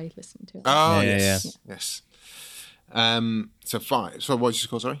some guy listening to it. Oh Yeah. yes. So 5. So what's your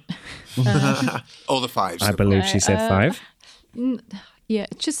score? Sorry. All the 5s. I believe she said 5. Yeah,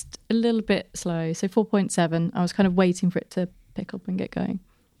 just a little bit slow. So 4.7. I was kind of waiting for it to pick up and get going.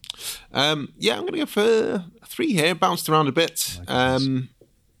 I'm going to go for 3 here. Bounced around a bit, and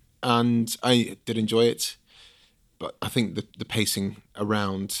I did enjoy it. But I think the pacing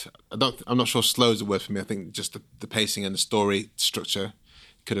around, I'm not sure slow is a word for me. I think just the pacing and the story structure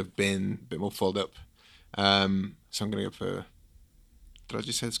could have been a bit more folded up. So I'm going to go for, did I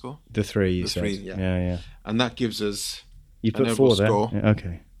just say the score? The 3 you said. 3, Yeah. And that gives us You put an 4 overall there. score Yeah,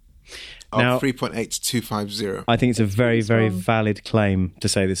 okay. of 3.8250. I think it's a very, very valid claim to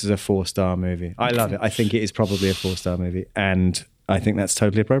say this is a 4-star movie. I love it. I think it is probably a 4-star movie, and I think that's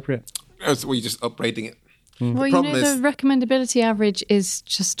totally appropriate. Well, you're just upgrading it. Well, the recommendability average is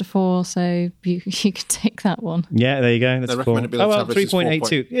just a 4, so you could take that one. Yeah, there you go. That's The 4. recommendability Oh, well, average is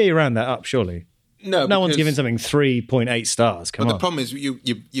 3.82. Yeah, you round that up, surely. No one's because- giving something 3.8 stars. Come But on. the problem is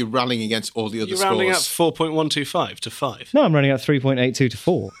you're rallying against all the other You're scores. rounding up 4.125 to 5. No, I'm running up 3.82 to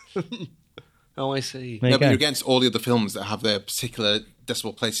 4. Oh, I see. There you But go. you're against all the other films that have their particular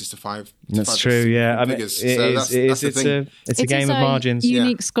decimal places to 5. That's true, yeah. I mean, figures. it So is, that's it is, the it's thing. a game of margins.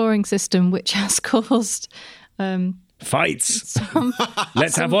 Unique scoring system which has caused Fights.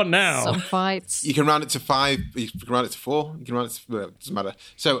 Let's have one now. some fights. You can round it to 5. You can round it to 4. You can round it to... Well, it doesn't matter.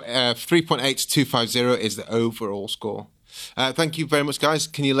 So 3.8250 is the overall score. Thank you very much, guys.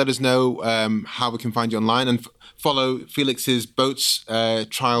 Can you let us know how we can find you online and follow Felix's boats,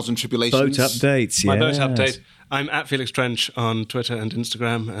 trials and tribulations? Boat updates, My boat yes. update. I'm at Felix Trench on Twitter and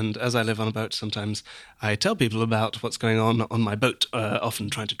Instagram, and as I live on a boat, sometimes I tell people about what's going on my boat, often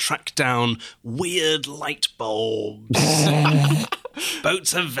trying to track down weird light bulbs.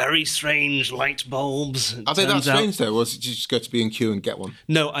 Boats have very strange light bulbs. Are they that strange, though, or did you just go to B&Q and get one?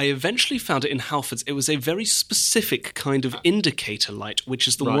 No, I eventually found it in Halfords. It was a very specific kind of indicator light, which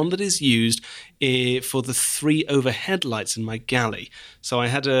is the one that is used for the 3 overhead lights in my galley. So I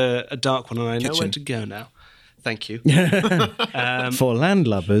had a dark one, and I know where to go now. Thank you. For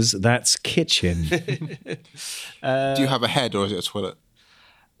landlubbers, that's kitchen. Do you have a head, or is it a toilet?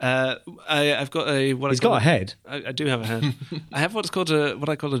 I've got a... He's got a head. I do have a head. I have what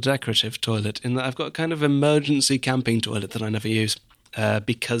I call a decorative toilet, in that I've got a kind of emergency camping toilet that I never use.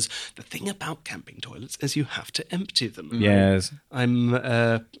 Because the thing about camping toilets is you have to empty them. Yes.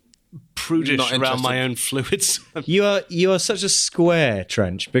 I'm prudish Not around interested. my own fluids. You are such a square,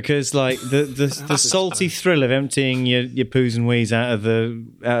 Trench, because like the salty thrill of emptying your poos and wees out of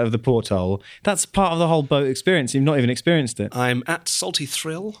the porthole, that's part of the whole boat experience. You've not even experienced it. I'm at Salty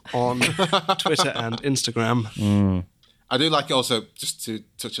Thrill on Twitter and Instagram. I do like it also, just to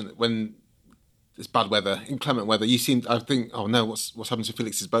touch on it, when it's bad weather, inclement weather, I think, oh no, what's happened to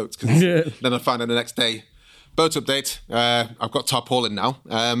Felix's boat? 'Cause then I find out the next day, boat update, I've got tarpaulin now.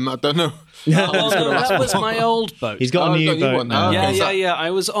 I don't know. Oh, no, that was my old boat. He's got a new boat one now. now. Yeah. I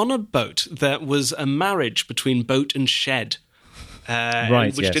was on a boat that was a marriage between boat and shed.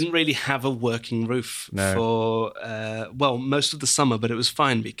 Right, which yes. didn't really have a working roof for, most of the summer, but it was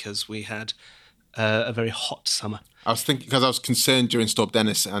fine because we had a very hot summer. I was thinking, because I was concerned during Storm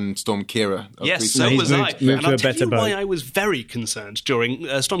Dennis and Storm Kira. Yes, so He's was I. moved And to I'll a tell better you why boat. I was very concerned during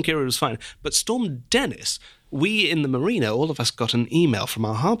Storm Kira was fine, but Storm Dennis, we in the marina, all of us got an email from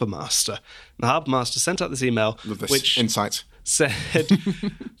our harbour master. The harbour master sent out this email, Love this which insight. said,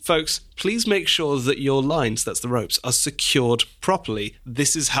 folks, please make sure that your lines, that's the ropes, are secured properly.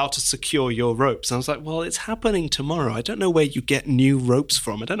 This is how to secure your ropes. And I was like, well, it's happening tomorrow. I don't know where you get new ropes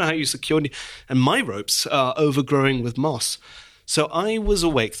from. I don't know how you secure and my ropes are overgrowing with moss. So I was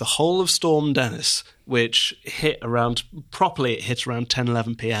awake the whole of Storm Dennis, which hit around 10,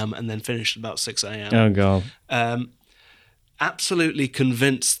 11 p.m. and then finished about 6 a.m. Oh, God. Absolutely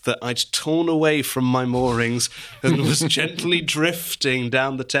convinced that I'd torn away from my moorings and was gently drifting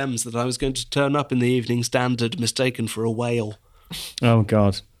down the Thames, that I was going to turn up in the Evening Standard mistaken for a whale. Oh,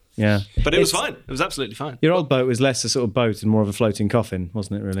 God. Yeah. But it was fine. It was absolutely fine. Your old boat was less a sort of boat and more of a floating coffin,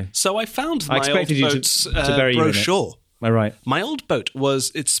 wasn't it, really? So I found my expected old you boat's to bury you in it. brochure. Am I right? My old boat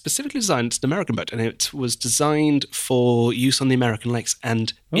it's specifically designed, it's an American boat, and it was designed for use on the American lakes.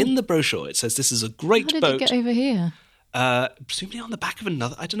 And in the brochure, it says this is a great How did boat. it get over here? Presumably on the back of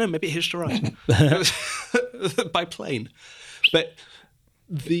another, I don't know, maybe it hitched a ride by plane. But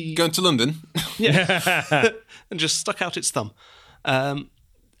Going to London? Yeah. And just stuck out its thumb.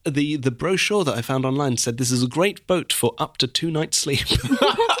 The brochure that I found online said this is a great boat for up to 2 nights sleep.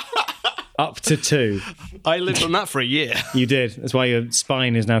 Up to 2. I lived on that for a year. You did. That's why your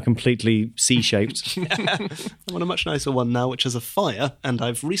spine is now completely C-shaped. I'm on a much nicer one now, which has a fire, and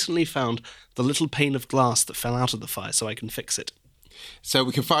I've recently found the little pane of glass that fell out of the fire so I can fix it. So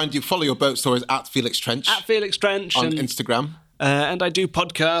we can follow your boat stories at Felix Trench. At Felix Trench. On Instagram. And I do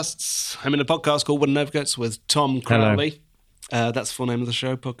podcasts. I'm in a podcast called Wooden Overcoats with Tom Crowley. That's the full name of the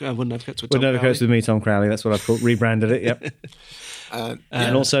show, Wooden Overcoats with Tom Crowley. Wooden Overcoats with me, Tom Crowley. That's what I've called, rebranded it, yep.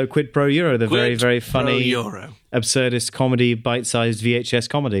 And also Quid Pro Euro, the very, very funny, absurdist comedy, bite-sized VHS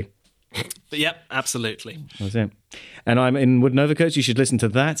comedy. But yep, absolutely. That's it. And I'm in Wooden Overcoats. You should listen to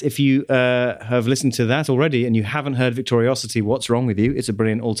that. If you have listened to that already and you haven't heard Victoriosity, what's wrong with you? It's a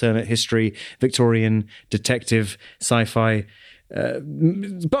brilliant alternate history, Victorian, detective, sci-fi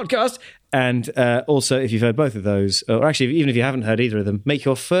podcast. And also, if you've heard both of those, or actually, even if you haven't heard either of them, make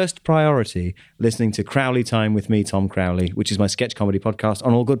your first priority listening to Crowley Time with me, Tom Crowley, which is my sketch comedy podcast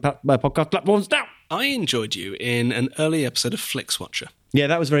on all good podcast platforms now. I enjoyed you in an early episode of Flixwatcher. Yeah,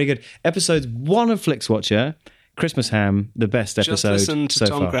 that was very good. Episode 1 of Flixwatcher, Christmas Ham, the best episode so far. Just listen to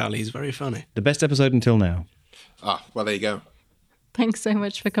Tom Crowley, he's very funny. The best episode until now. Ah, well, there you go. Thanks so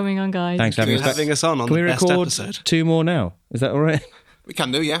much for coming on, guys. Thanks for having us on Can we best record episode. 2 more now? Is that all right? We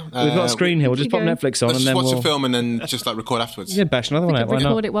can do, yeah. We've got a screen here. We'll just pop Netflix on let's and then watch we'll a film and then just record afterwards. Yeah, bash another one out. Why not?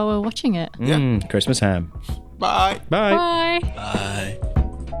 Record it while we're watching it. Yeah. Christmas Ham. Bye. Bye. Bye. Bye.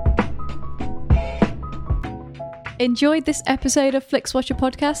 Enjoyed this episode of Flixwatcher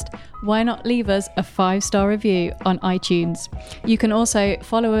podcast? Why not leave us a 5-star review on iTunes? You can also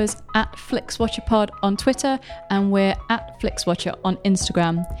follow us at FlixWatcherPod on Twitter, and we're at FlixWatcher on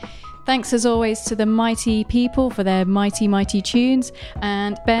Instagram. Thanks as always to the mighty people for their mighty, mighty tunes,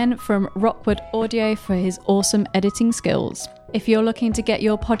 and Ben from Rockwood Audio for his awesome editing skills. If you're looking to get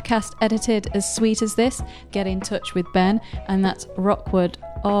your podcast edited as sweet as this, get in touch with Ben, and that's Rockwood,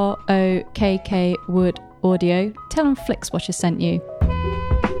 ROKK Wood Audio. Tell them Flixwatcher sent you.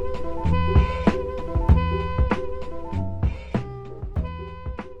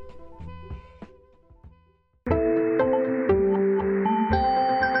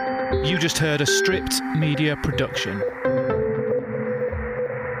 You just heard a Stripped Media production.